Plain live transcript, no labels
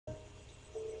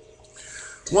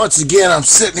Once again, I'm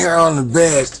sitting here on the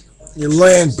bed. You're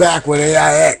laying back with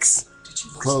AIX.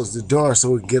 Close the door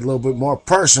so we can get a little bit more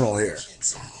personal here.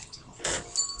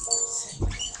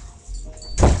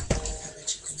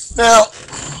 Now,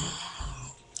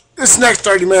 this next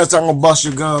 30 minutes, I'm going to bust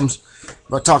your gums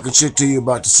by talking shit to you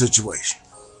about the situation.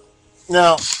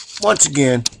 Now, once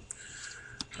again,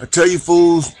 I tell you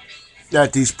fools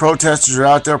that these protesters are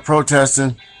out there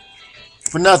protesting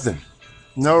for nothing.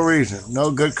 No reason.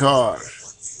 No good cause.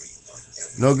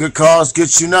 No good cause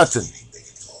gets you nothing.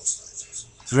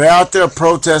 So they're out there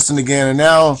protesting again, and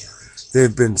now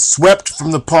they've been swept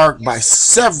from the park by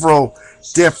several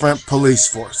different police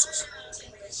forces.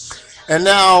 And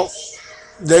now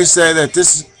they say that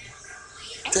this...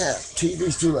 Damn,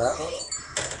 TV's too loud.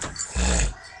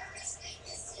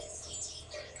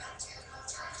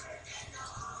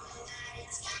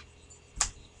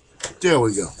 There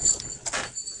we go.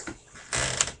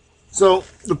 So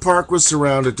the park was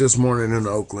surrounded this morning in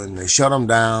Oakland. They shut them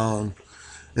down,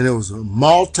 and it was a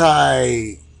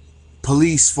multi-police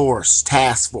force,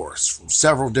 task force from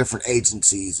several different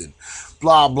agencies, and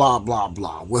blah, blah, blah,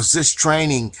 blah. Was this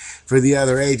training for the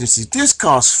other agencies? This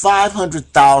cost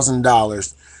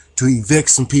 $500,000 to evict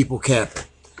some people camping.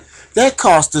 That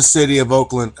cost the city of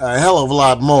Oakland a hell of a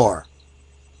lot more.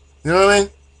 You know what I mean?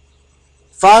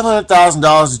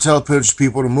 $500,000 to tell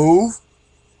people to move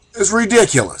is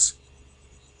ridiculous.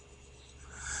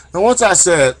 Now, once I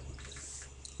said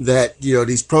that,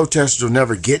 these protesters will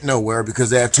never get nowhere because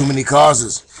they have too many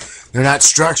causes. They're not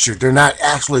structured. They're not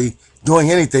actually doing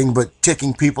anything but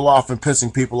ticking people off and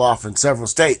pissing people off in several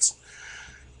states.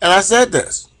 And I said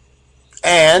this.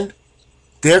 And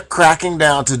they're cracking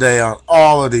down today on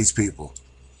all of these people.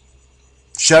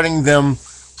 Shutting them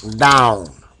down.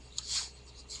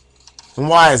 And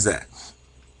why is that?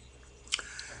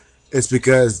 It's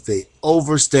because they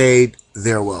overstayed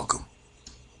their welcome.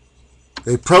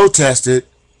 They protested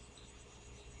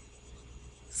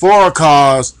for a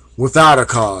cause without a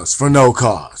cause, for no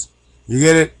cause. You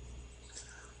get it?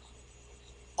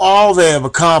 All they have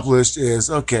accomplished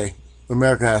is, okay,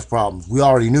 America has problems. We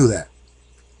already knew that.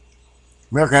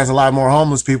 America has a lot more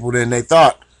homeless people than they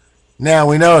thought. Now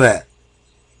we know that.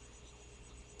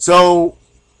 So,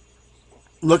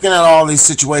 looking at all these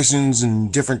situations in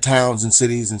different towns and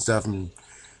cities and stuff in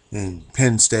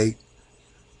Penn State,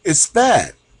 it's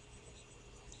bad.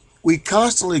 We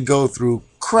constantly go through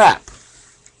crap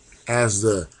as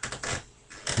the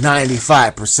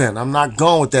 95%. I'm not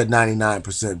going with that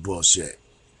 99% bullshit.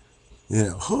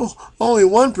 Only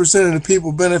 1% of the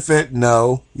people benefit.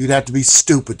 No, you'd have to be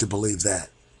stupid to believe that.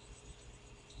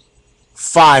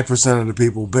 5% of the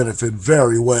people benefit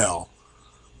very well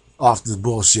off the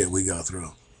bullshit we go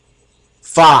through.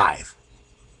 5.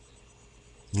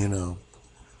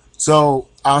 So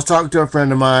I was talking to a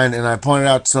friend of mine, and I pointed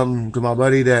out something to my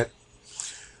buddy that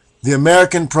the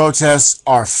American protests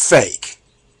are fake.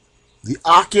 The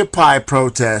Occupy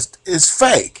protest is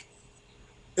fake.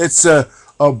 It's a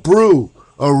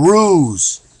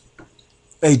ruse,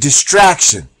 a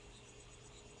distraction.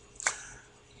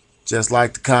 Just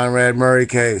like the Conrad Murray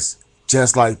case,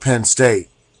 just like Penn State.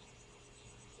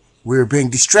 We're being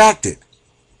distracted.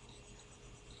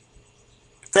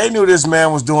 They knew this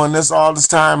man was doing this all this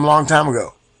time, a long time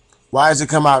ago. Why does it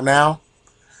come out now?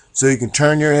 So you can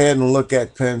turn your head and look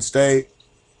at Penn State.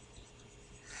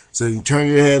 So you can turn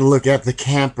your head and look at the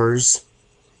campers.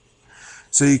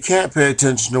 So you can't pay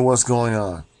attention to what's going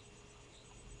on.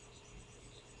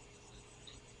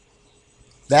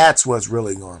 That's what's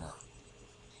really going on.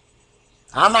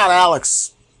 I'm not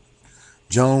Alex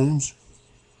Jones.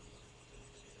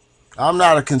 I'm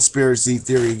not a conspiracy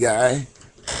theory guy.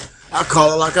 I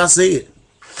call it like I see it.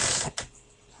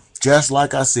 Just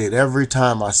like I see it. Every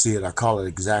time I see it, I call it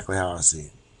exactly how I see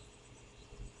it.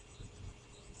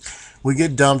 We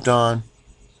get dumped on.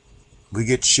 We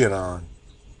get shit on.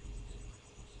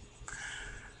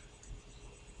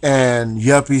 And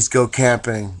yuppies go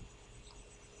camping.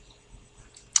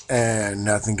 And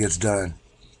nothing gets done.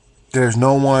 There's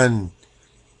no one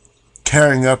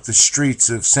tearing up the streets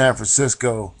of San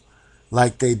Francisco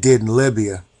like they did in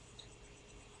Libya.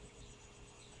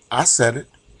 I said it.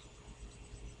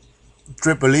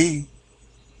 Tripoli.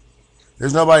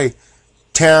 There's nobody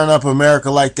tearing up America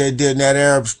like they did in that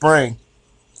Arab Spring.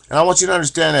 And I want you to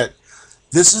understand that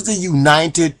this is the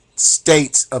United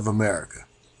States of America.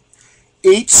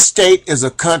 Each state is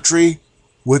a country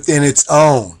within its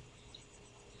own.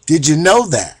 Did you know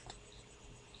that?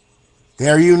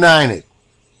 They're united.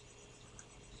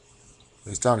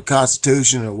 Based on the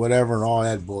Constitution or whatever and all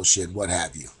that bullshit, what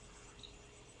have you.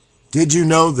 Did you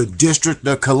know the District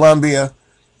of Columbia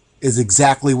is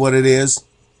exactly what it is?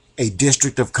 a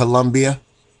District of Columbia?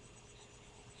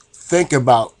 Think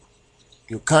about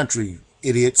your country,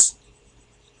 idiots.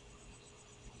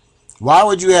 Why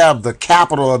would you have the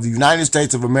capital of the United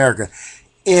States of America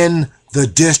in the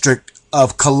District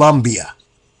of Columbia?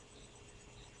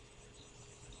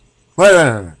 Wait.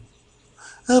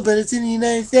 Oh, but it's in the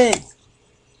United States.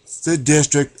 It's the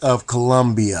District of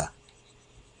Columbia.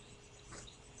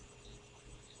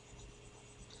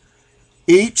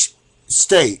 Each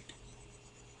state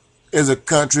is a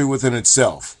country within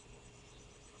itself.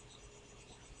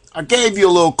 I gave you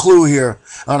a little clue here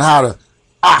on how to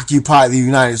occupy the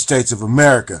United States of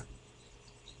America.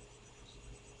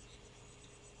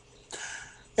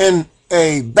 In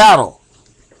a battle,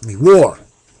 a war,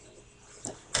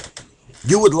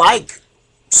 you would like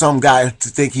some guy to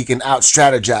think he can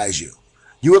out-strategize you.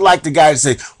 You would like the guy to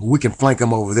say, well, we can flank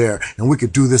him over there, and we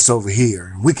could do this over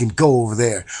here, and we can go over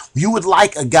there. You would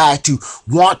like a guy to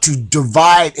want to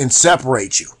divide and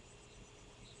separate you.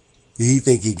 He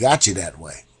think he got you that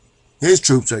way. His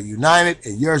troops are united,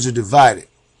 and yours are divided.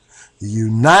 The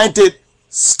United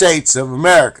States of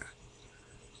America.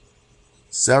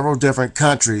 Several different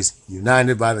countries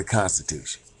united by the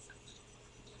Constitution.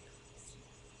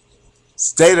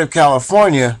 State of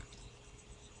California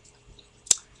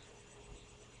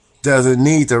doesn't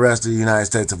need the rest of the United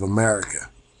States of America.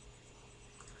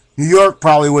 New York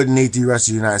probably wouldn't need the rest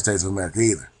of the United States of America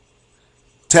either.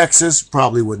 Texas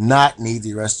probably would not need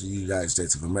the rest of the United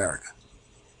States of America.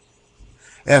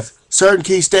 If certain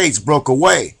key states broke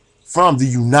away from the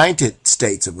United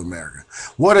States of America,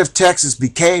 what if Texas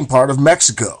became part of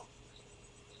Mexico?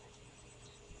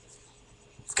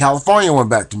 California went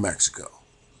back to Mexico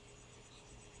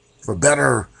for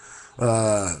better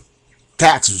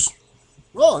taxes.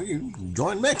 Well, you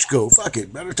join Mexico. Fuck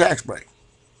it. Better tax break.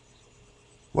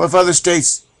 What if other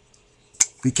states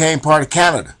became part of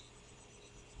Canada?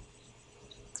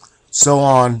 So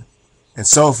on and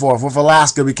so forth. What if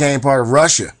Alaska became part of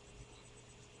Russia?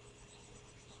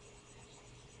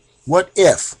 What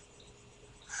if?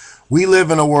 We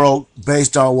live in a world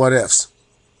based on what ifs.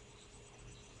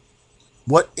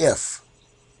 What if?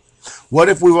 What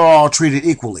if we were all treated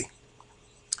equally?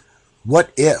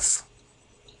 What if?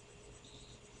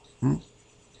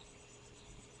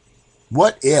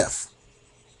 What if?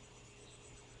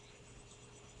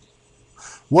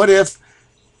 What if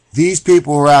these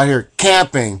people who are out here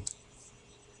camped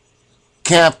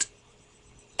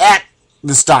at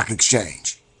the stock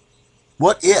exchange?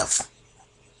 What if?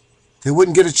 They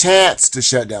wouldn't get a chance to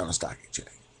shut down the stock exchange.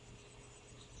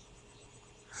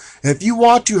 If you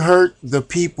want to hurt the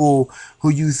people who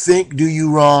you think do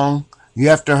you wrong, you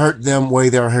have to hurt them the way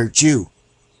they'll hurt you.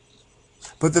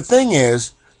 But the thing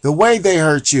is, the way they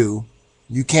hurt you,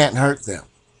 you can't hurt them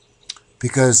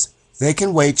because they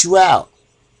can wait you out.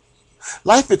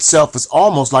 Life itself is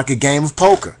almost like a game of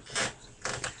poker.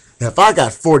 If I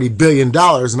got $40 billion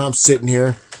and I'm sitting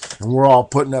here and we're all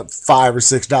putting up $5 or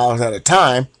 $6 at a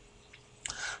time,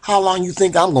 how long you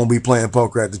think I'm going to be playing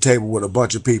poker at the table with a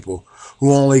bunch of people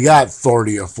who only got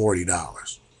 $30 or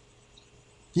 $40?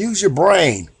 Use your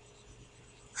brain.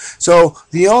 So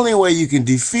the only way you can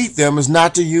defeat them is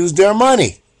not to use their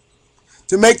money,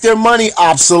 to make their money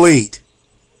obsolete.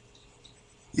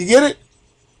 You get it?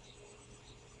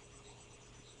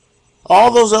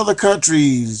 All those other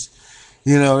countries,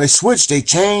 you know, they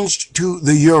changed to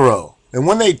the euro. And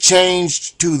when they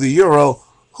changed to the euro,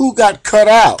 who got cut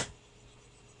out?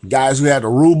 Guys who had the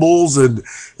rubles and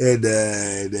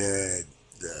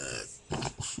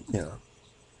you know,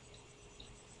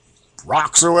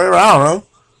 rocks or whatever, I don't know.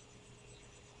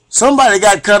 Somebody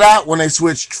got cut out when they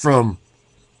switched from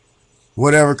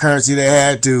whatever currency they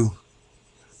had to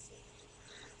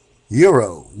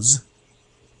euros.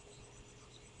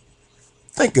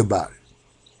 Think about it.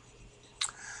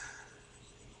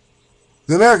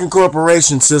 The American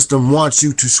corporation system wants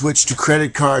you to switch to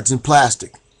credit cards and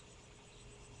plastic.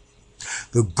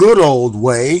 The good old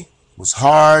way was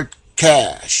hard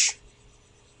cash.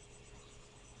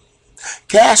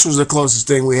 Cash was the closest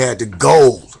thing we had to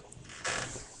gold.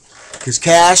 Because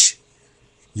cash,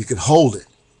 you could hold it,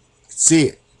 you could see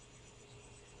it.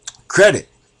 Credit,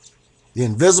 the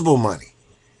invisible money.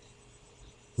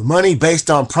 The money based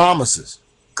on promises.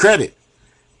 Credit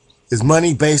is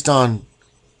money based on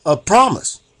a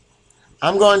promise.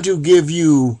 I'm going to give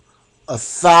you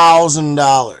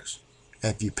 $1,000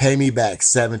 if you pay me back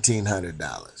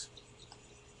 $1,700.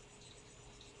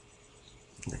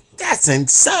 That's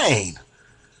insane.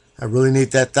 I really need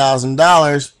that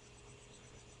 $1,000.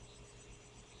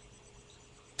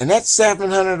 And that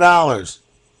 $700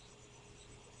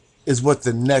 is what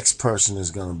the next person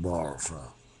is going to borrow from.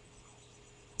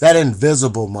 That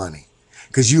invisible money.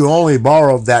 Because you only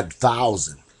borrowed that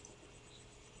 1,000.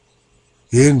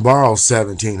 You didn't borrow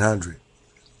 1,700.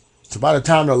 So by the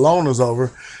time the loan is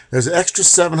over, there's an extra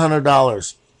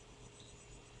 $700.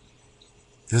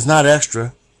 It's not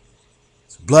extra.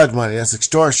 It's blood money. That's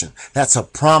extortion. That's a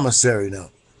promissory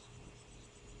note.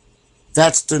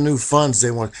 That's the new funds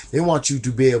they want. They want you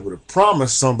to be able to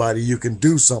promise somebody you can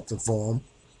do something for them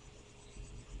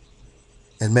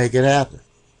and make it happen.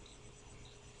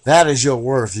 That is your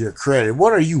worth, your credit.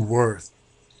 What are you worth?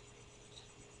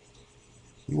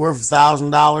 You worth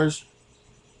 $1,000?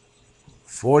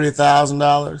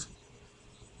 $40,000?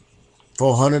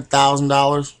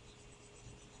 $400,000?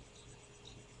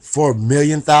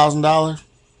 $4,000,000?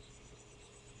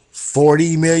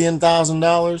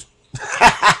 $40,000,000?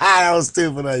 That was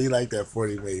stupid. You like that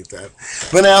 40 million times.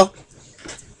 But now,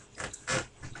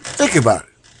 think about it.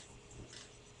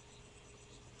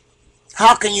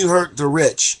 How can you hurt the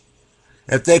rich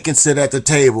if they can sit at the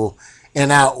table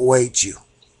and outweight you?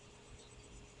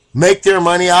 Make their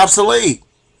money obsolete.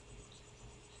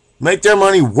 Make their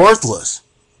money worthless.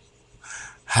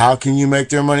 How can you make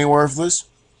their money worthless?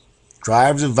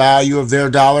 Drive the value of their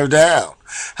dollar down.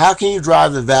 How can you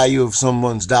drive the value of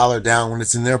someone's dollar down when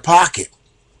it's in their pocket?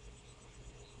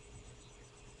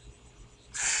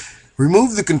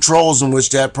 Remove the controls in which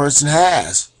that person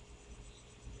has.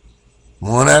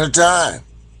 One at a time.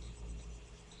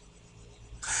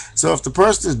 So if the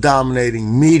person is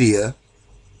dominating media,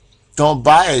 don't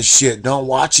buy his shit. Don't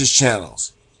watch his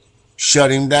channels.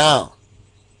 Shut him down.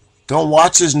 Don't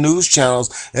watch his news channels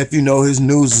if you know his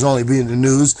news is only being the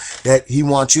news that he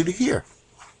wants you to hear.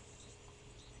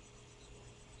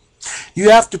 You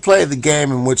have to play the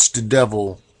game in which the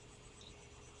devil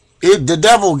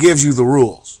gives you the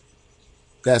rules.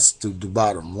 That's the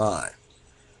bottom line.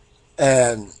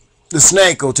 And the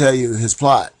snake will tell you his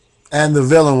plot. And the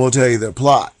villain will tell you their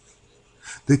plot.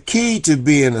 The key to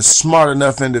being a smart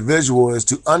enough individual is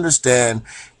to understand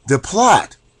the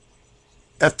plot.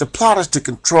 If the plot is to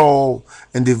control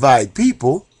and divide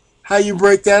people, how you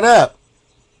break that up?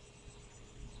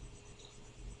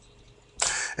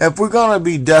 If we're going to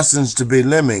be destined to be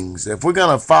lemmings, if we're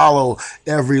going to follow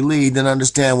every lead and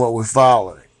understand what we're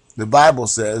following, the Bible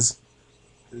says,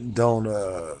 don't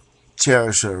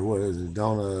cherish or what is it?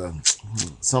 Don't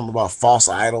something about false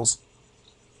idols.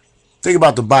 Think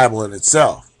about the Bible in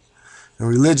itself. A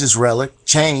religious relic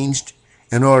changed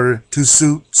in order to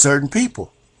suit certain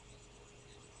people.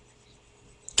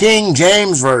 King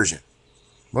James Version.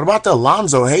 What about the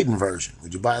Alonzo Hayden version?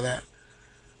 Would you buy that?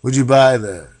 Would you buy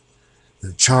the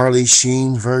Charlie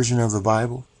Sheen version of the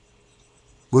Bible?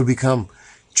 Would become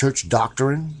church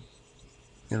doctrine?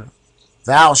 You know,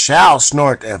 thou shalt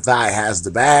snort if thy has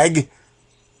the bag.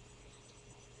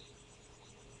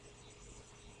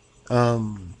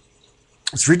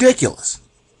 It's ridiculous.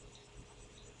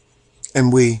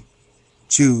 And we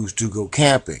choose to go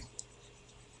camping.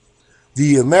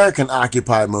 The American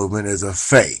Occupy movement is a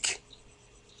fake.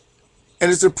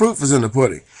 And the proof is in the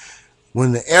pudding.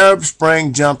 When the Arab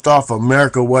Spring jumped off,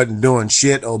 America wasn't doing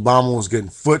shit. Obama was getting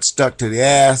foot stuck to the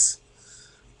ass.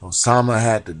 Osama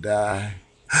had to die.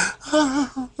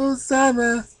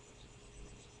 Osama.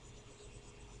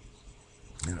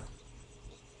 You know,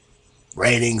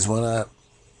 ratings went up.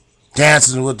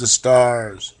 Dancing with the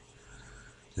Stars.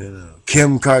 You know,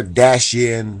 Kim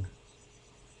Kardashian.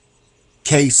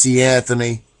 Casey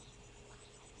Anthony.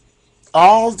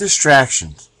 All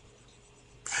distractions.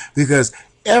 Because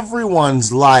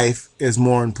everyone's life is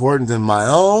more important than my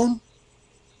own.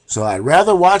 So I'd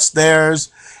rather watch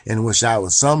theirs and wish I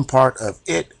was some part of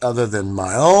it other than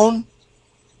my own.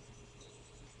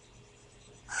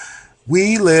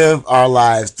 We live our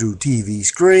lives through TV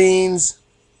screens,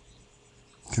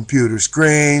 computer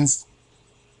screens,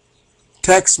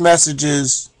 text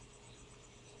messages,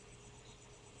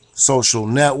 social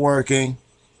networking,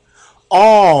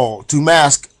 all to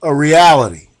mask a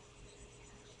reality.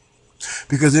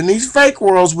 Because in these fake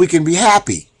worlds, we can be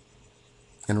happy.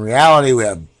 In reality, we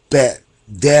have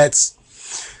debts,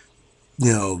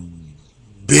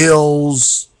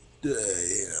 bills,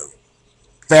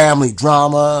 family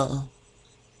drama,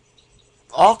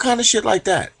 all kind of shit like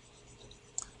that.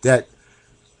 That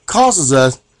causes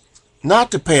us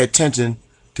not to pay attention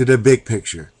to the big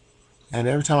picture. And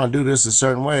every time I do this a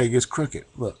certain way, it gets crooked.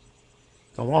 Look,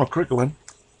 don't want a crooked one.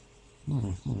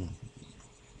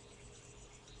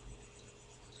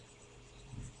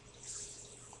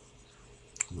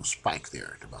 Little spike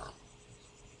there at the bottom.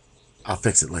 I'll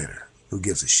fix it later. Who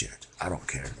gives a shit? I don't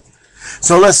care.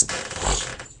 So listen,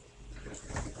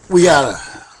 we always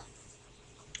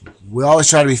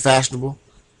try to be fashionable.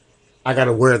 I got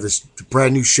to wear this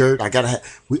brand new shirt.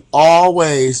 We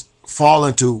always fall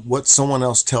into what someone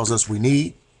else tells us we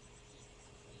need,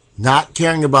 not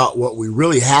caring about what we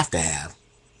really have to have,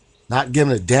 not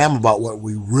giving a damn about what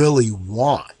we really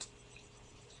want.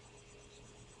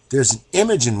 There's an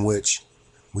image in which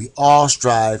we all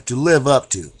strive to live up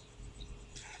to.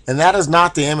 And that is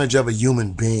not the image of a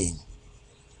human being.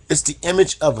 It's the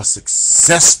image of a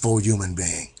successful human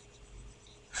being.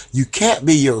 You can't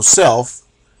be yourself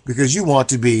because you want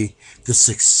to be the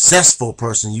successful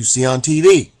person you see on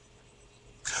TV.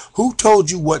 Who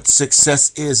told you what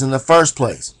success is in the first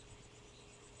place?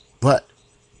 But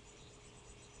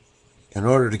in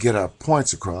order to get our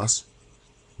points across,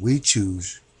 we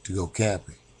choose to go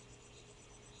camping.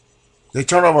 They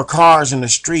turn over cars in the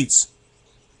streets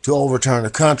to overturn the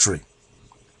country.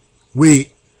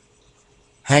 We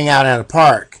hang out at a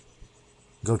park,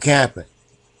 go camping,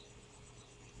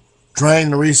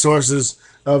 drain the resources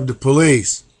of the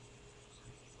police.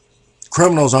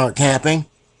 Criminals aren't camping.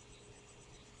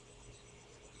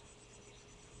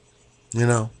 You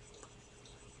know,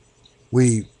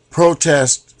 we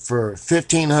protest for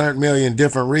 1,500 million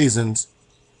different reasons,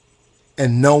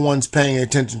 and no one's paying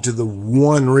attention to the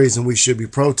one reason we should be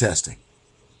protesting.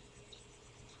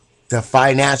 The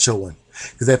financial one.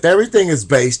 Because if everything is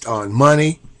based on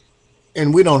money,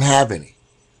 and we don't have any.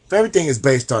 If everything is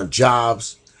based on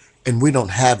jobs, and we don't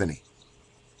have any.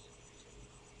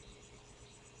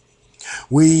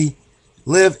 We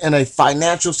live in a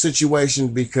financial situation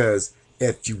because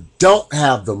if you don't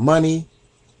have the money,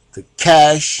 the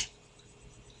cash,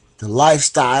 the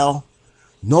lifestyle,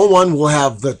 no one will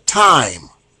have the time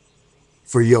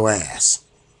for your ass.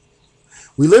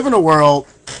 We live in a world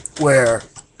where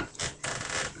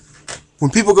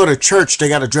when people go to church, they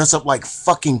got to dress up like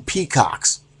fucking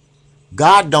peacocks.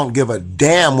 God don't give a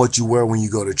damn what you wear when you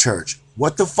go to church.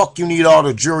 What the fuck you need all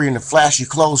the jewelry and the flashy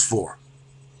clothes for?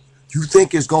 You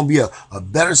think it's going to be a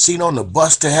better seat on the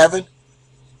bus to heaven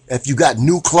if you got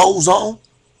new clothes on?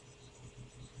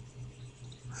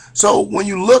 So when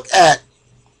you look at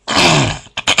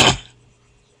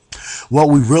what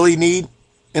we really need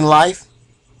in life,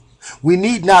 we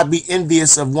need not be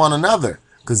envious of one another,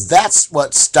 because that's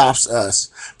what stops us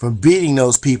from beating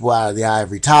those people out of the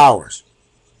ivory towers.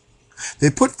 They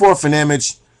put forth an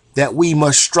image that we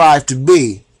must strive to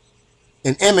be,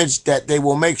 an image that they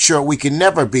will make sure we can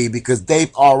never be because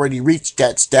they've already reached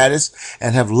that status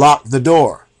and have locked the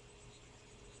door.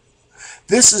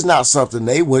 This is not something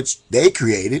which they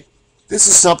created. This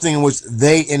is something in which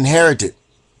they inherited.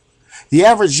 The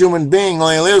average human being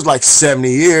only lives like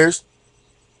 70 years.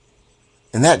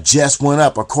 And that just went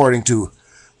up according to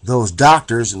those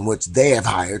doctors in which they have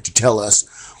hired to tell us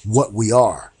what we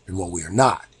are and what we are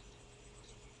not.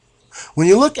 When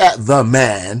you look at the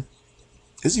man,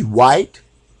 is he white?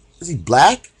 Is he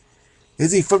black?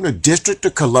 Is he from the District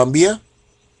of Columbia?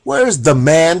 Where is the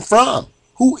man from?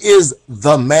 Who is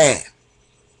the man?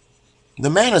 The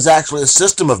man is actually a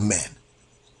system of men.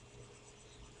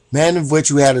 Man of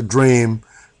which we had a dream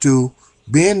to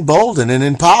be emboldened and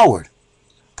empowered.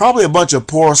 Probably a bunch of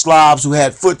poor slobs who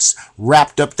had foots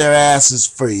wrapped up their asses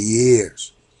for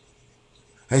years.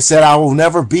 They said, I will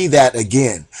never be that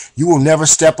again. You will never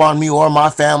step on me or my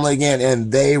family again.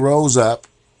 And they rose up.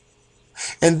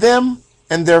 And them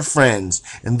and their friends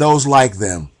and those like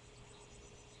them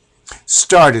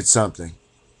started something.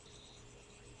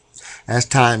 As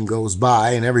time goes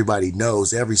by, and everybody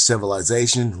knows every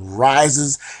civilization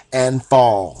rises and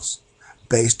falls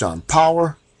based on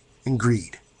power and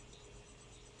greed.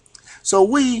 So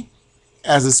we,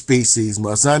 as a species,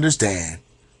 must understand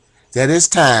that it's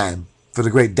time for the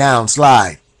great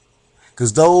downslide,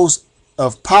 because those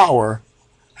of power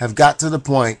have got to the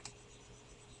point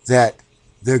that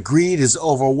their greed has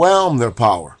overwhelmed their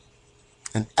power,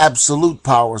 and absolute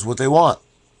power is what they want.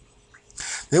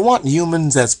 They want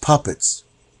humans as puppets.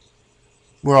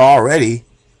 We're already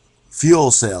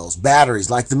fuel cells, batteries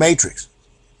like the Matrix.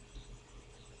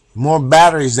 The more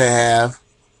batteries they have,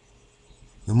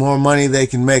 the more money they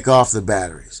can make off the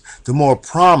batteries. The more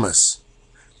promise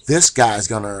this guy's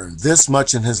going to earn this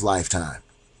much in his lifetime.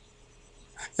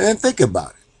 And then think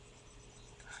about it.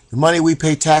 The money we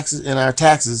pay taxes in our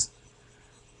taxes,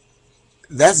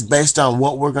 that's based on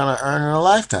what we're going to earn in a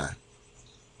lifetime.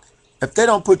 If they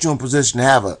don't put you in position to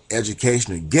have an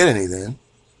education and get anything,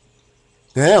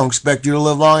 then they don't expect you to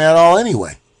live long at all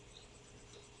anyway.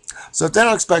 So if they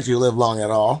don't expect you to live long at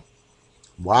all,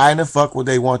 why in the fuck would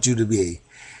they want you to be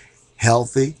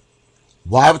healthy?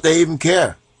 Why would they even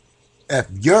care? If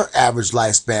your average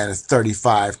lifespan is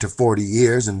 35 to 40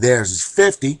 years and theirs is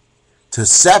 50 to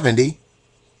 70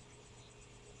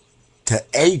 to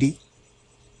 80,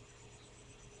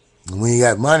 And when you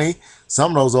got money,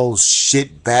 some of those old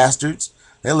shit bastards,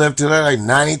 they live till they're like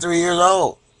 93 years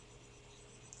old.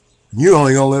 You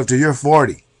only gonna live till you're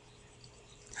 40.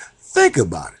 Think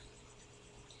about it.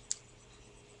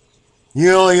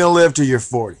 You're only gonna live till you're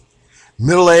 40.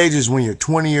 Middle age is when you're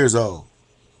 20 years old.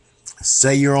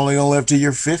 Say you're only gonna live till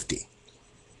you're 50.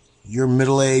 Your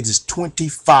middle age is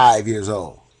 25 years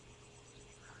old.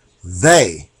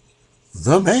 They,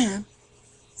 the man,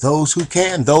 those who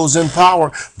can, those in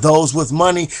power, those with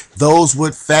money, those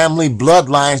with family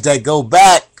bloodlines that go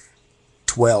back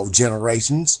 12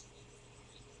 generations,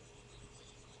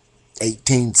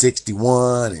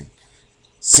 1861 and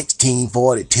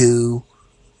 1642.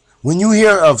 When you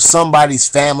hear of somebody's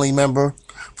family member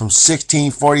from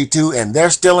 1642 and they're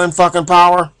still in fucking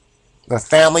power, their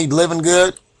family living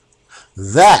good,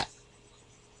 that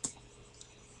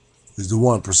is the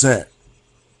 1%.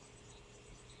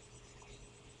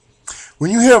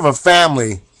 When you hear of a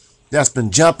family that's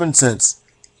been jumping since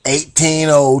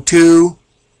 1802,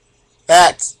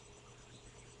 that's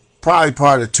probably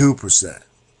part of 2%.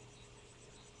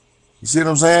 You see what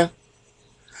I'm saying?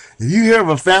 If you hear of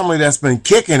a family that's been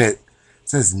kicking it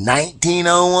since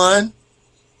 1901,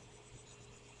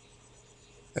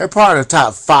 they're part of the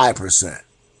top 5%.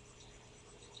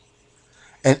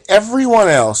 And everyone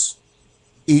else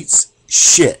eats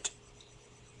shit.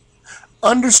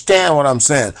 Understand what I'm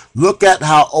saying. Look at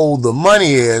how old the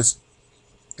money is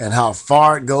and how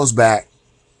far it goes back.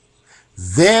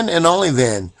 Then and only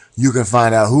then you can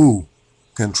find out who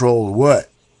controls what.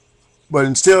 But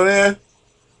until then,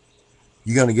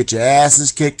 you're going to get your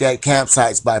asses kicked at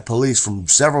campsites by police from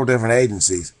several different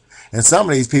agencies. And some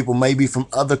of these people may be from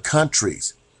other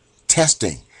countries,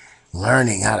 testing,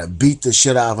 learning how to beat the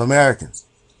shit out of Americans.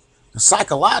 The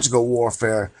psychological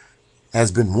warfare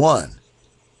has been won.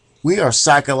 We are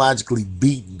psychologically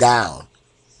beat down.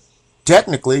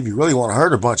 Technically, if you really want to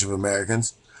hurt a bunch of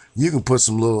Americans, you can put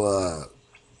some little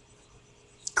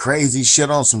crazy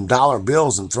shit on some dollar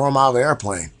bills and throw them out of the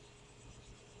airplane.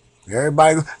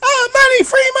 Everybody goes, money,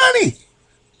 free money.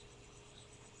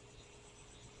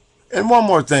 And one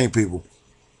more thing, people.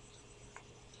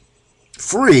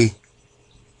 Free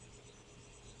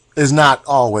is not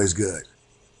always good.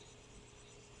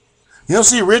 You don't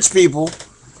see rich people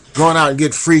going out and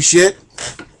get free shit.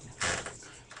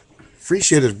 Free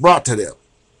shit is brought to them.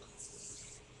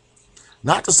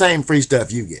 Not the same free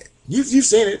stuff you get. You've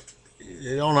seen it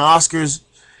on the Oscars,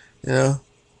 you know.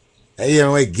 They give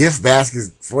away gift baskets,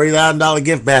 $40,000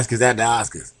 gift baskets at the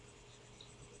Oscars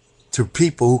to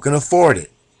people who can afford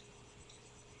it.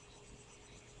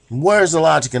 Where's the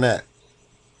logic in that?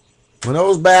 When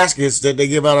those baskets that they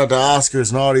give out at the Oscars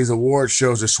and all these award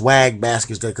shows are swag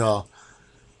baskets they call,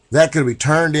 that could be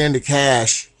turned into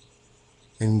cash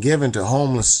and given to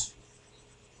homeless,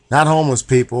 not homeless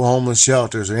people, homeless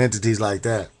shelters or entities like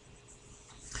that.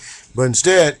 But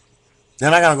instead, they're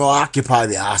not going to go occupy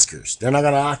the Oscars. They're not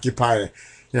going to occupy,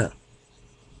 they're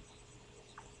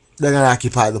going to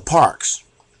occupy the parks.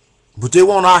 But they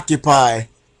won't occupy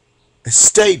a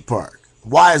state park.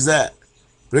 Why is that?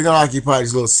 They're going to occupy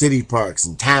these little city parks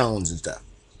and towns and stuff.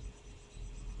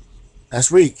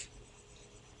 That's weak.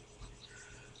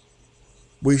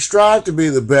 We strive to be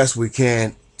the best we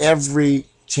can every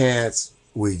chance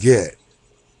we get.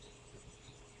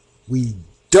 We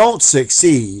don't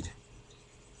succeed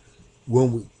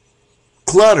when we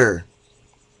clutter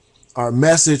our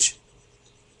message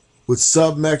with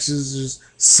sub-messages,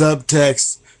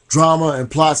 subtext, drama, and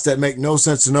plots that make no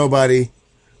sense to nobody.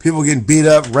 People getting beat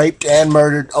up, raped, and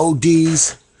murdered,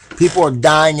 ODs. People are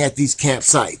dying at these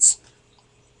campsites.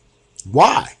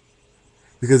 Why?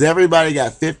 Because everybody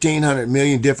got 1,500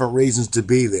 million different reasons to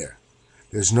be there.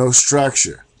 There's no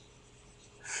structure.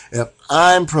 If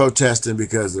I'm protesting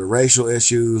because of the racial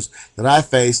issues that I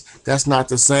face, that's not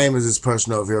the same as this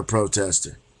person over here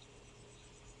protesting.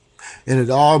 And it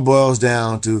all boils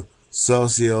down to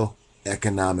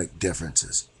socioeconomic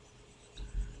differences.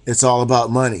 It's all about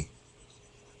money.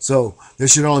 So there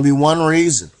should only be one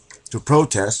reason to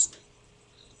protest,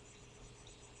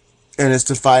 and it's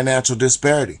the financial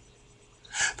disparity.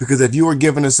 Because if you were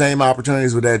given the same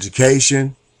opportunities with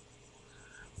education,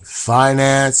 with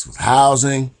finance, with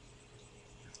housing,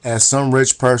 as some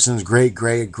rich person's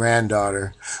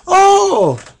great-great-granddaughter.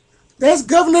 Oh, that's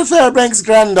Governor Fairbanks'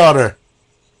 granddaughter.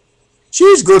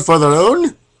 She's good for the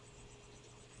loan.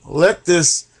 Let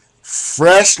this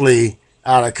freshly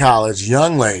out of college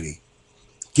young lady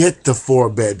get the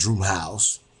 4-bedroom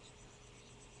house,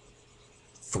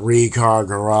 3-car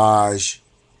garage,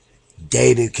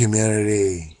 gated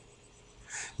community,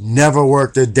 never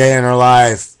worked a day in her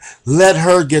life. Let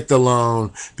her get the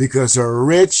loan because her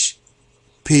rich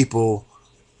people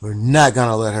are not going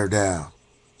to let her down.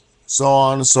 So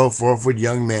on and so forth with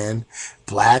young men,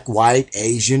 black, white,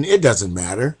 Asian, it doesn't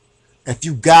matter. If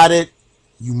you got it,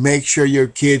 you make sure your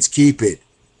kids keep it.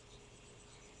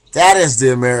 That is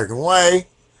the American way.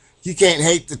 You can't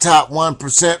hate the top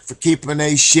 1% for keeping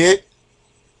their shit.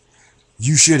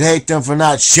 You should hate them for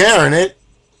not sharing it,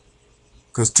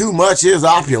 because too much is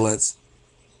opulence.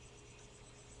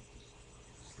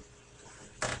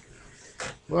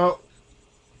 Well,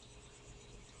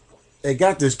 they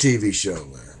got this TV show,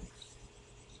 man.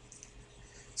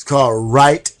 It's called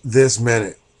Right This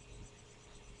Minute.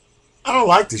 I don't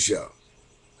like the show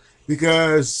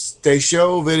because they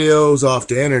show videos off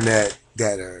the internet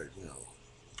that are,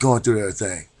 going through their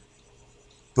thing.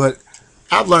 But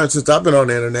I've learned since I've been on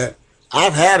the internet,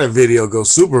 I've had a video go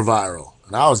super viral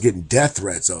and I was getting death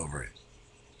threats over it.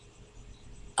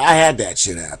 I had that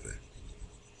shit happen.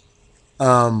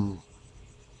 And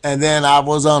then I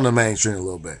was on the mainstream a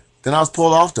little bit. Then I was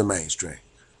pulled off the mainstream.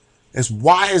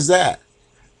 Why is that?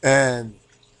 And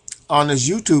on this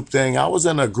YouTube thing, I was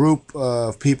in a group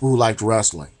of people who liked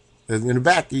wrestling. In the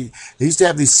back, they used to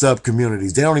have these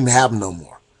sub-communities. They don't even have them no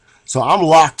more. So I'm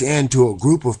locked into a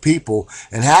group of people,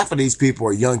 and half of these people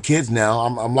are young kids now.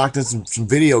 I'm locked in some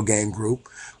video game group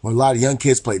where a lot of young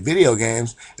kids play video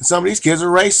games, and some of these kids are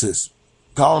racist,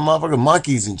 calling them motherfucking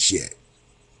monkeys and shit.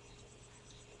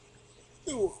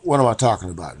 What am I talking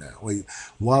about now?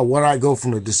 Why I go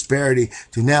from the disparity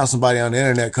to now somebody on the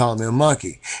internet calling me a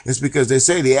monkey? It's because they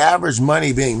say the average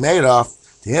money being made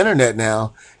off the internet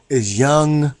now is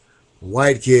young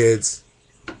white kids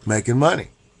making money.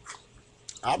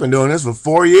 I've been doing this for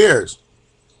 4 years.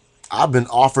 I've been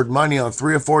offered money on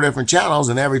 3 or 4 different channels,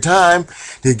 and every time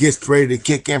it gets ready to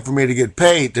kick in for me to get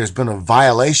paid, there's been a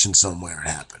violation somewhere. It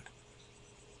happened.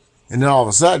 And then all of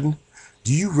a sudden,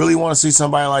 do you really want to see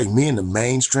somebody like me in the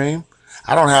mainstream?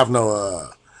 I don't have no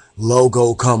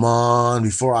logo come on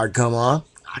before I come on.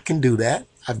 I can do that.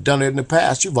 I've done it in the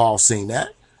past. You've all seen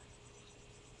that.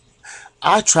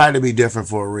 I try to be different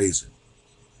for a reason.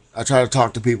 I try to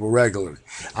talk to people regularly.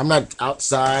 I'm not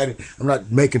outside. I'm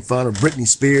not making fun of Britney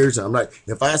Spears. I'm not.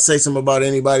 If I say something about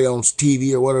anybody on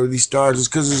TV or whatever these stars, it's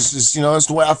because it's it's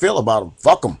the way I feel about them.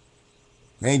 Fuck them.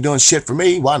 They ain't doing shit for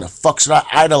me. Why in the fuck should I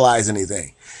idolize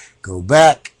anything? Go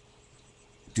back.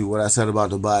 Do what I said about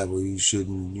the Bible. You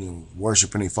shouldn't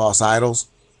worship any false idols.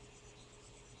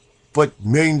 But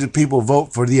millions of people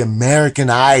vote for the American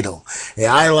Idol. They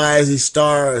idolize these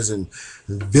stars and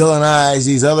villainize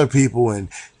these other people, and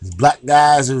black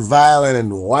guys are violent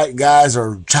and white guys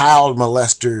are child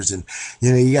molesters, and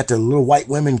you got the little white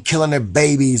women killing their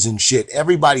babies and shit.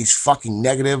 Everybody's fucking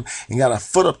negative and got a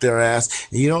foot up their ass,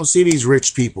 and you don't see these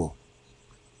rich people.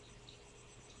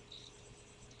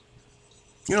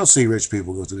 You don't see rich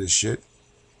people go through this shit.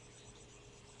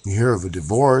 You hear of a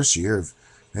divorce, you hear of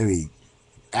maybe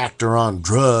actor on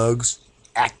drugs,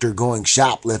 actor going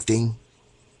shoplifting.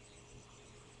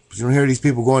 But you don't hear these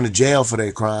people going to jail for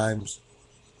their crimes.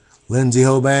 Lindsay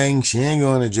Hobang, she ain't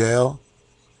going to jail.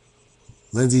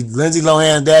 Lindsay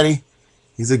Lohan's daddy,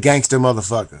 he's a gangster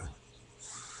motherfucker.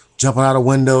 Jumping out of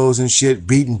windows and shit,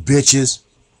 beating bitches.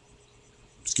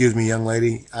 Excuse me, young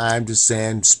lady. I'm just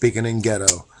saying, speaking in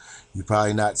ghetto. You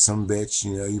probably not some bitch.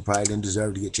 You probably didn't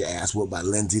deserve to get your ass whooped by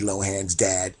Lindsay Lohan's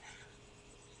dad.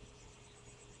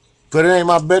 But it ain't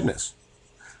my business.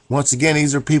 Once again,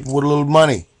 these are people with a little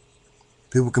money.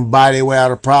 People can buy their way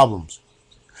out of problems.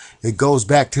 It goes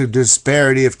back to the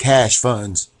disparity of cash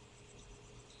funds.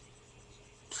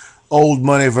 Old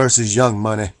money versus young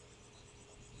money.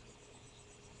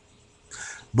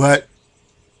 But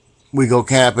we go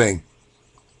camping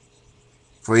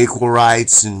for equal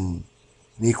rights and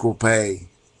equal pay.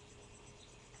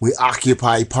 We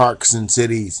occupy parks and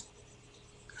cities.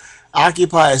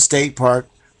 Occupy a state park.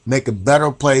 Make a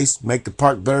better place. Make the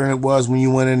park better than it was when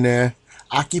you went in there.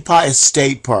 Occupy a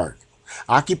state park.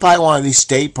 Occupy one of these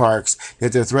state parks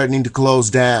that they're threatening to close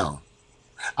down.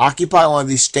 Occupy one of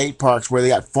these state parks where they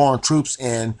got foreign troops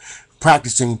in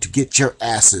practicing to get your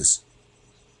asses.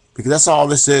 Because that's all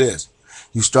this is.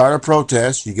 You start a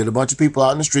protest. You get a bunch of people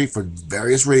out in the street for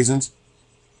various reasons.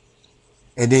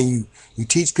 And then you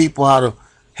teach people how to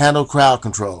handle crowd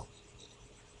control.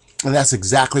 And that's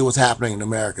exactly what's happening in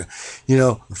America.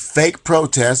 Fake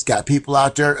protests got people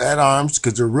out there at arms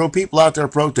because there are real people out there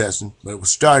protesting, but it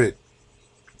was started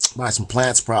by some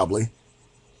plants probably.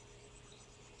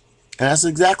 And that's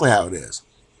exactly how it is.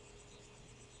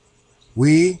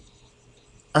 We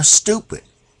are stupid.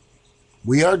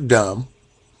 We are dumb.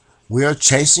 We are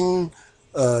chasing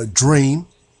a dream.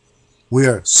 We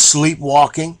are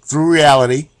sleepwalking through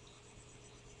reality.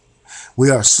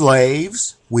 We are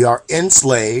slaves. We are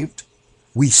enslaved.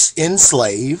 We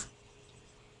enslave.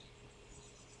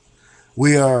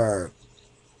 We are,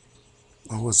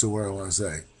 what's the word I want to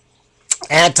say?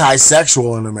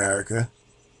 Anti-sexual in America.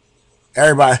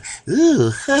 Everybody,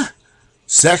 ooh,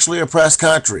 sexually oppressed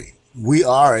country. We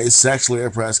are a sexually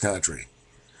oppressed country.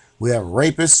 We have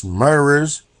rapists,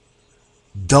 murderers,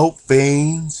 dope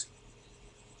fiends.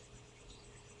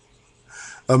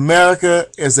 America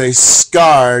is a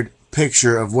scarred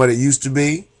picture of what it used to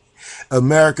be.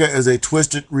 America is a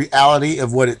twisted reality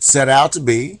of what it set out to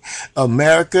be.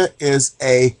 America is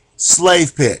a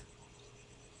slave pit.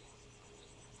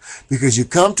 Because you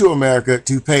come to America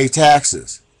to pay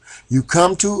taxes. You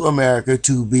come to America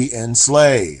to be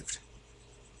enslaved.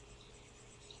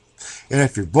 And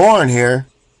if you're born here,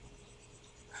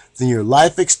 then your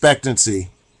life expectancy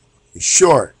is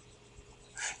short.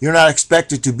 You're not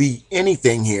expected to be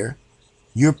anything here.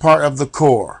 You're part of the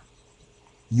core.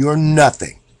 You're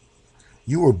nothing.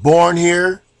 You were born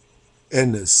here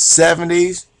in the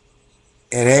 70s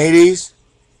and 80s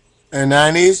and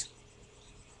 90s.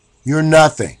 You're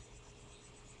nothing.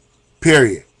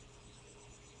 Period.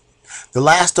 The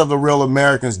last of the real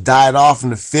Americans died off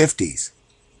in the 50s.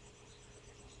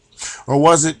 Or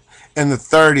was it in the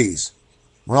 30s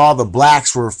when all the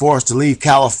blacks were forced to leave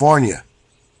California?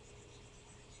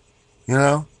 You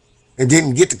know, and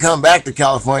didn't get to come back to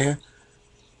California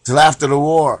till after the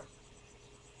war.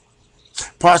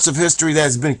 Parts of history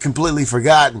that's been completely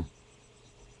forgotten.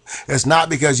 It's not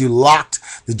because you locked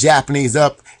the Japanese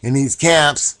up in these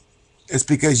camps. It's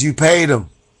because you paid them.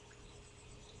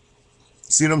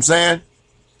 See what I'm saying?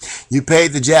 You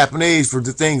paid the Japanese for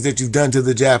the things that you've done to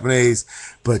the Japanese,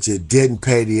 but you didn't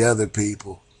pay the other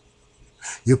people.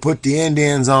 You put the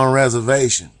Indians on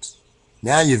reservations.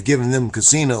 Now you've given them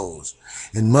casinos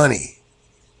and money.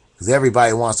 Because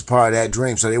everybody wants a part of that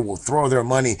dream, so they will throw their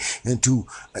money into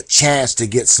a chance to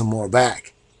get some more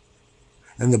back.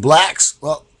 And the blacks,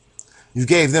 well, you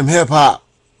gave them hip-hop,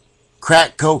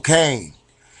 crack cocaine,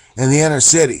 and the inner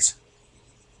cities.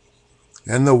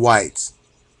 And the whites,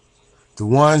 the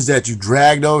ones that you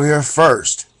dragged over here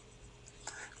first,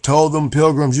 told them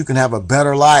pilgrims you can have a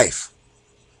better life.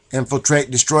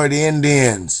 Infiltrate, destroy the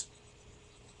Indians.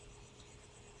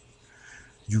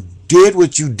 You did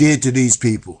what you did to these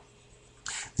people.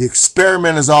 The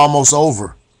experiment is almost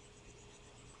over.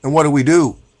 And what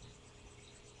do?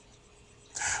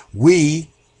 We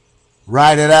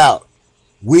ride it out.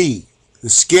 We, the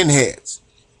skinheads,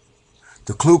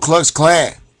 the Ku Klux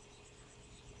Klan,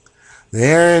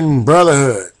 the Aryan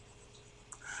Brotherhood,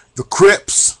 the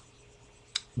Crips,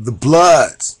 the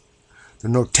Bloods, the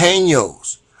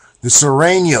Norteños, the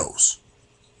Sureños,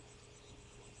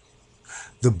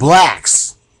 the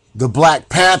Blacks, the Black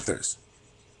Panthers,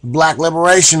 the Black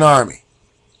Liberation Army.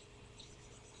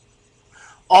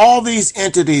 All these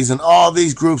entities and all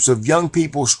these groups of young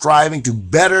people striving to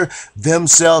better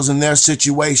themselves in their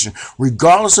situation,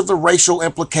 regardless of the racial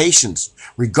implications,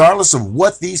 regardless of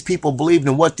what these people believed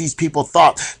and what these people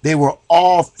thought, they were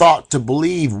all thought to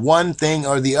believe one thing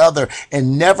or the other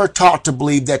and never taught to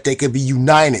believe that they could be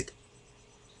united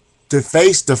to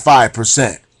face the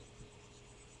 5%.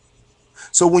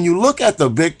 So when you look at the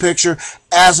big picture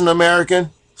as an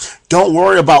American, don't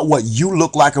worry about what you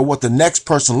look like or what the next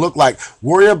person look like.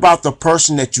 Worry about the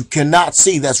person that you cannot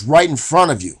see that's right in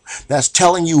front of you, that's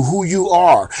telling you who you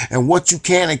are and what you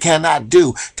can and cannot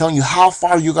do, telling you how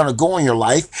far you're going to go in your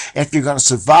life, if you're going to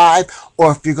survive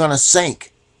or if you're going to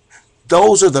sink.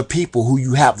 Those are the people who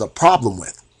you have the problem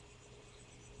with.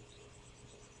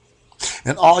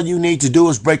 And all you need to do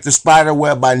is break the spider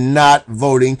web by not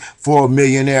voting for a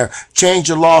millionaire. Change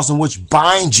the laws in which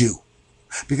bind you.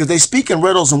 Because they speak in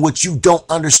riddles in which you don't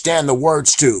understand the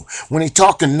words to. When he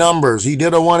talk in numbers, he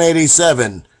did a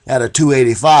 187 at a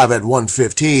 285 at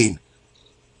 115.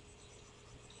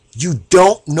 You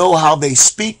don't know how they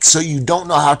speak, so you don't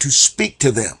know how to speak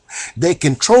to them. They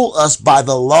control us by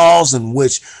the laws in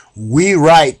which we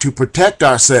write to protect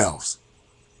ourselves.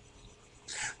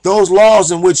 Those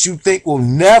laws in which you think will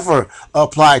never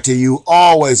apply to you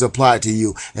always apply to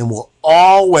you and will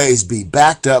always be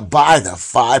backed up by the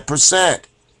 5%.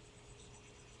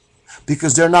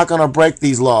 Because they're not going to break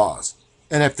these laws.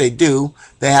 And if they do,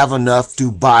 they have enough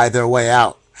to buy their way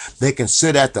out. They can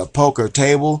sit at the poker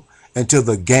table until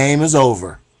the game is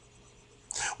over.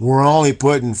 We're only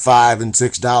putting $5 and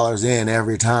 $6 in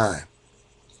every time.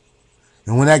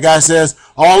 And when that guy says,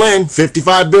 all in,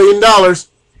 $55 billion,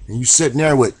 and you sitting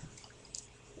there with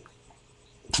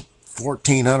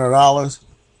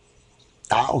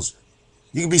 $1,400,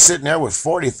 you can be sitting there with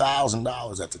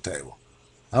 $40,000 at the table.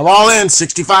 I'm all in,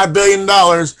 $65 billion.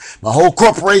 My whole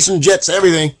corporation, jets,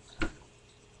 everything.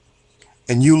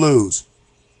 and you lose.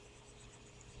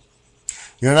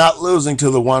 You're not losing to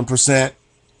the 1%.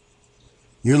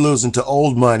 You're losing to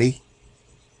old money.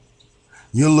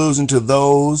 You're losing to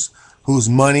those whose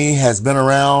money has been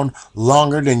around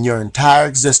longer than your entire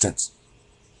existence,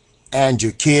 and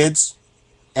your kids,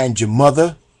 and your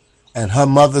mother, and her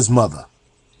mother's mother.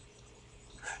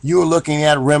 You're looking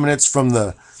at remnants from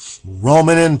the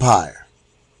Roman Empire.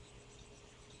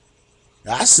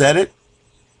 I said it.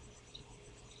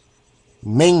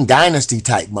 Ming Dynasty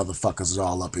type motherfuckers are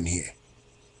all up in here.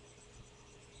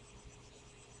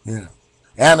 You know,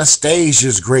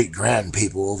 Anastasia's great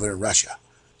grandpeople over in Russia.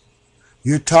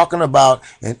 You're talking about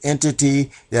an entity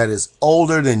that is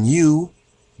older than you,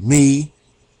 me,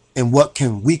 and what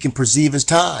we can perceive as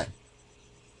time.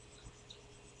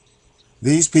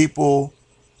 These people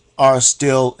are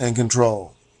still in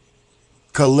control.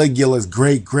 Caligula's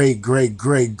great grandfather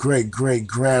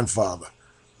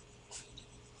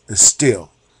is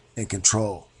still in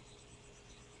control.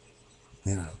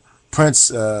 You know,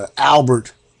 Prince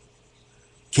Albert,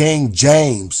 King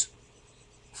James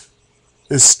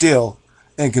is still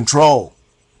in control.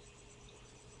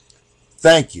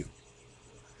 Thank you.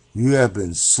 You have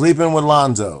been sleeping with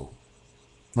Lonzo.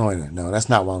 No, wait a minute. No, that's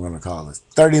not what I'm going to call this.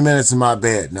 30 minutes in my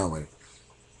bed. No, wait.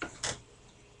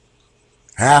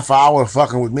 Half hour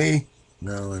fucking with me?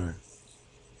 No, wait a minute.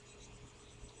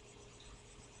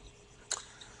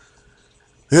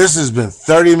 This has been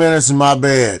 30 minutes in my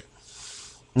bed.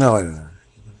 No, wait a minute.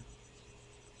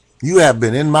 You have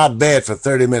been in my bed for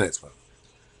 30 minutes.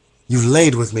 You've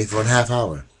laid with me for a half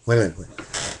hour. Wait a minute.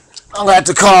 I'm going to have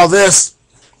to call this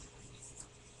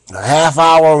a half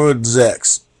hour with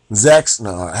Zex. Zex?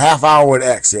 No, a half hour with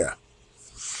X, yeah.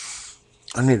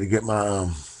 I need to get my,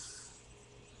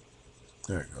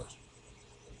 there it goes.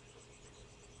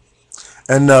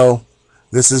 And no,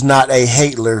 this is not a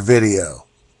Hitler video.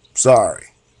 Sorry.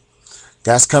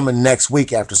 That's coming next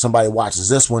week after somebody watches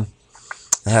this one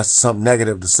and has something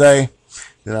negative to say.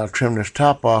 Then I'll trim this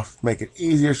top off, make it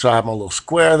easier so I have my little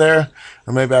square there.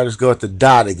 Or maybe I'll just go at the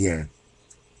dot again.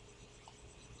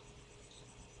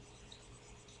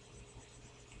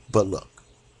 But look,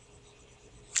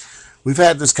 we've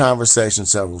had this conversation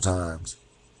several times.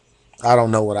 I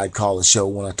don't know what I'd call a show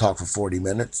when I talk for 40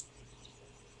 minutes.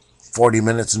 40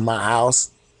 minutes in my house.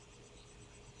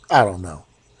 I don't know.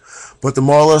 But the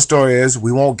moral of the story is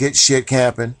we won't get shit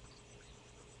camping.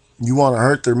 You want to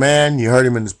hurt their man, you hurt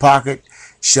him in his pocket.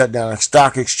 Shut down a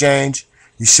stock exchange.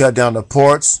 You shut down the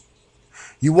ports.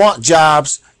 You want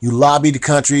jobs. You lobby the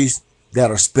countries that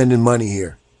are spending money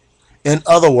here. In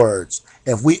other words,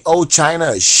 if we owe China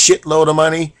a shitload of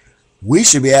money, we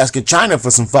should be asking China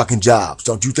for some fucking jobs,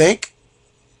 don't you think?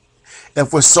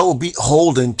 If we're so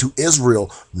beholden to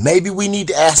Israel, maybe we need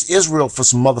to ask Israel for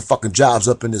some motherfucking jobs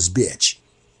up in this bitch.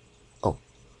 Oh,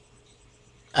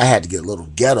 I had to get a little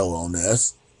ghetto on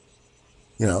this.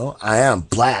 You know, I am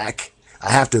black. I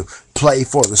have to play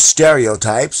for the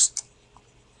stereotypes.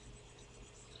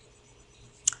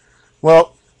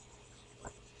 Well,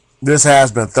 this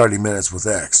has been 30 minutes with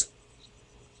X.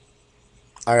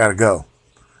 I gotta go.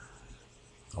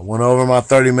 I went over my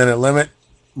 30-minute limit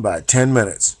by 10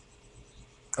 minutes.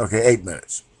 Okay, 8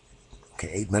 minutes.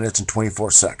 Okay, 8 minutes and 24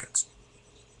 seconds.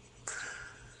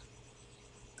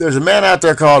 There's a man out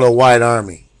there called a White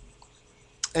Army.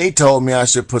 And he told me I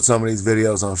should put some of these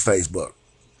videos on Facebook.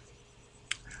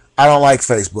 I don't like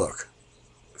Facebook.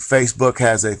 Facebook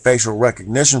has a facial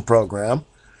recognition program,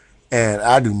 and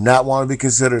I do not want to be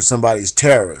considered somebody's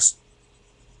terrorist.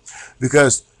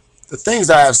 Because the things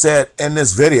I have said in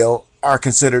this video are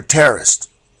considered terrorist.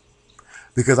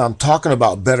 Because I'm talking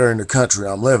about bettering the country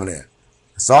I'm living in.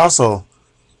 It's also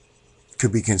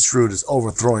could be construed as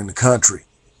overthrowing the country.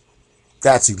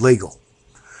 That's illegal.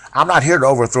 I'm not here to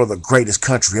overthrow the greatest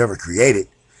country ever created,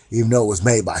 even though it was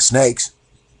made by snakes.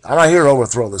 I'm not here to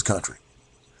overthrow this country.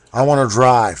 I want to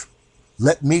drive.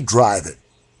 Let me drive it.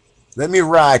 Let me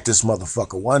ride this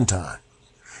motherfucker one time.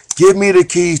 Give me the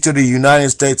keys to the United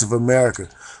States of America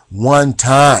one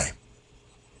time.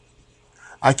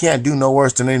 I can't do no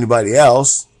worse than anybody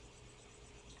else.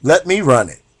 Let me run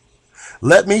it.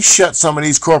 Let me shut some of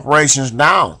these corporations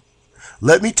down.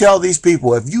 Let me tell these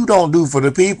people, if you don't do for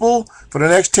the people for the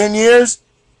next 10 years,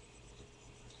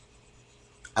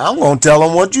 I'm going to tell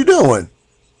them what you're doing.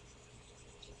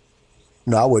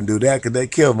 No, I wouldn't do that because they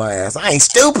killed my ass. I ain't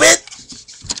stupid.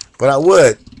 But I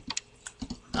would.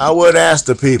 I would ask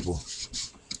the people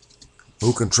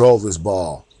who control this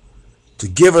ball to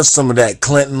give us some of that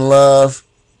Clinton love.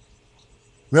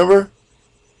 Remember?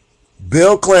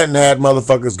 Bill Clinton had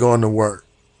motherfuckers going to work.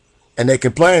 And they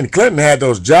complained Clinton had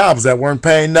those jobs that weren't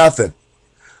paying nothing.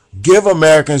 Give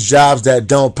Americans jobs that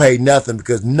don't pay nothing,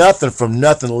 because nothing from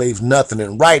nothing leaves nothing.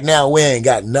 And right now we ain't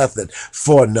got nothing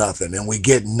for nothing, and we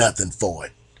get nothing for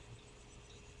it.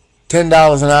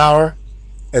 $10 an hour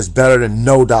is better than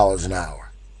no dollars an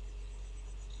hour.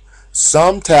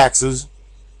 Some taxes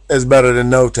is better than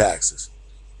no taxes.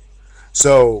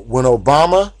 So when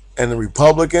Obama and the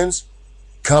Republicans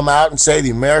come out and say the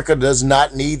America does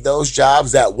not need those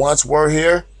jobs that once were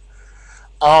here,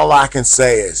 all I can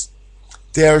say is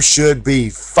there should be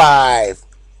 5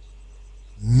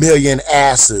 million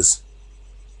asses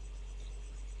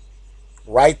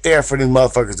right there for these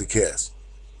motherfuckers to kiss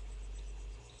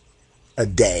a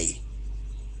day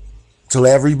till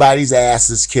everybody's ass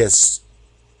is kissed,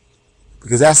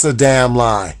 because that's a damn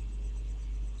lie.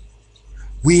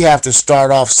 We have to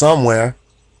start off somewhere.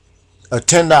 A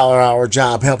 $10 an hour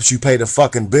job helps you pay the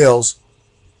fucking bills.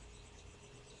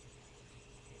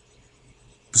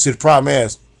 But see, the problem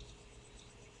is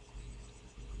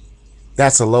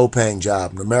that's a low paying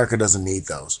job, and America doesn't need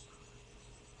those.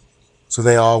 So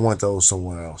they all want those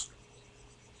somewhere else.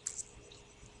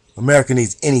 America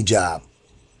needs any job.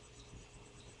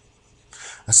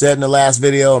 I said in the last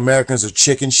video, Americans are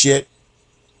chicken shit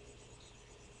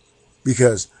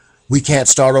because we can't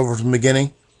start over from the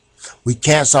beginning. We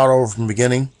can't start over from the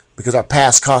beginning because our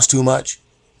past costs too much.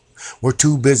 We're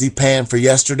too busy paying for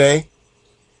yesterday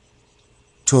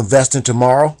to invest in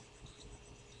tomorrow.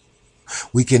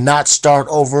 We cannot start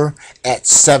over at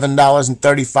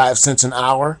 $7.35 an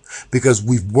hour because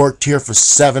we've worked here for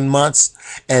 7 months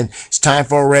and it's time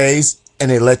for a raise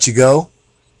and they let you go.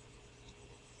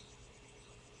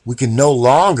 We can no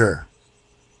longer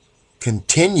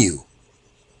continue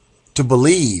to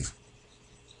believe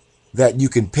that you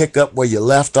can pick up where you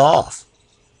left off.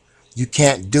 You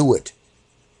can't do it.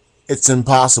 It's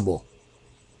impossible.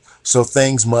 So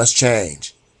things must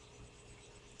change.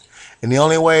 And the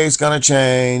only way it's going to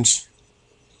change,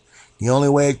 the only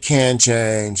way it can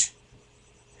change,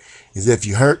 is if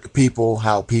you hurt the people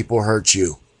how people hurt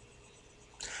you.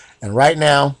 And right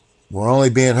now, we're only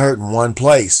being hurt in one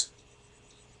place.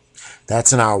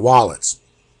 That's in our wallets.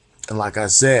 And like I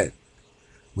said,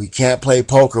 we can't play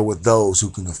poker with those who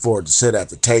can afford to sit at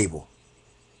the table.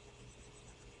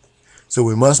 So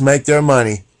we must make their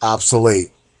money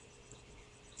obsolete.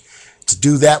 To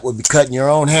do that would be cutting your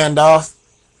own hand off.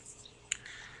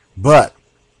 But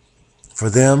for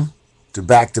them to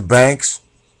back the banks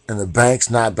and the banks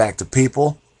not back the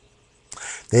people,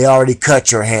 they already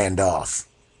cut your hand off.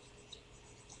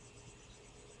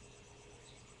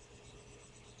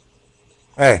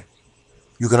 Hey,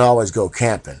 you can always go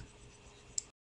camping.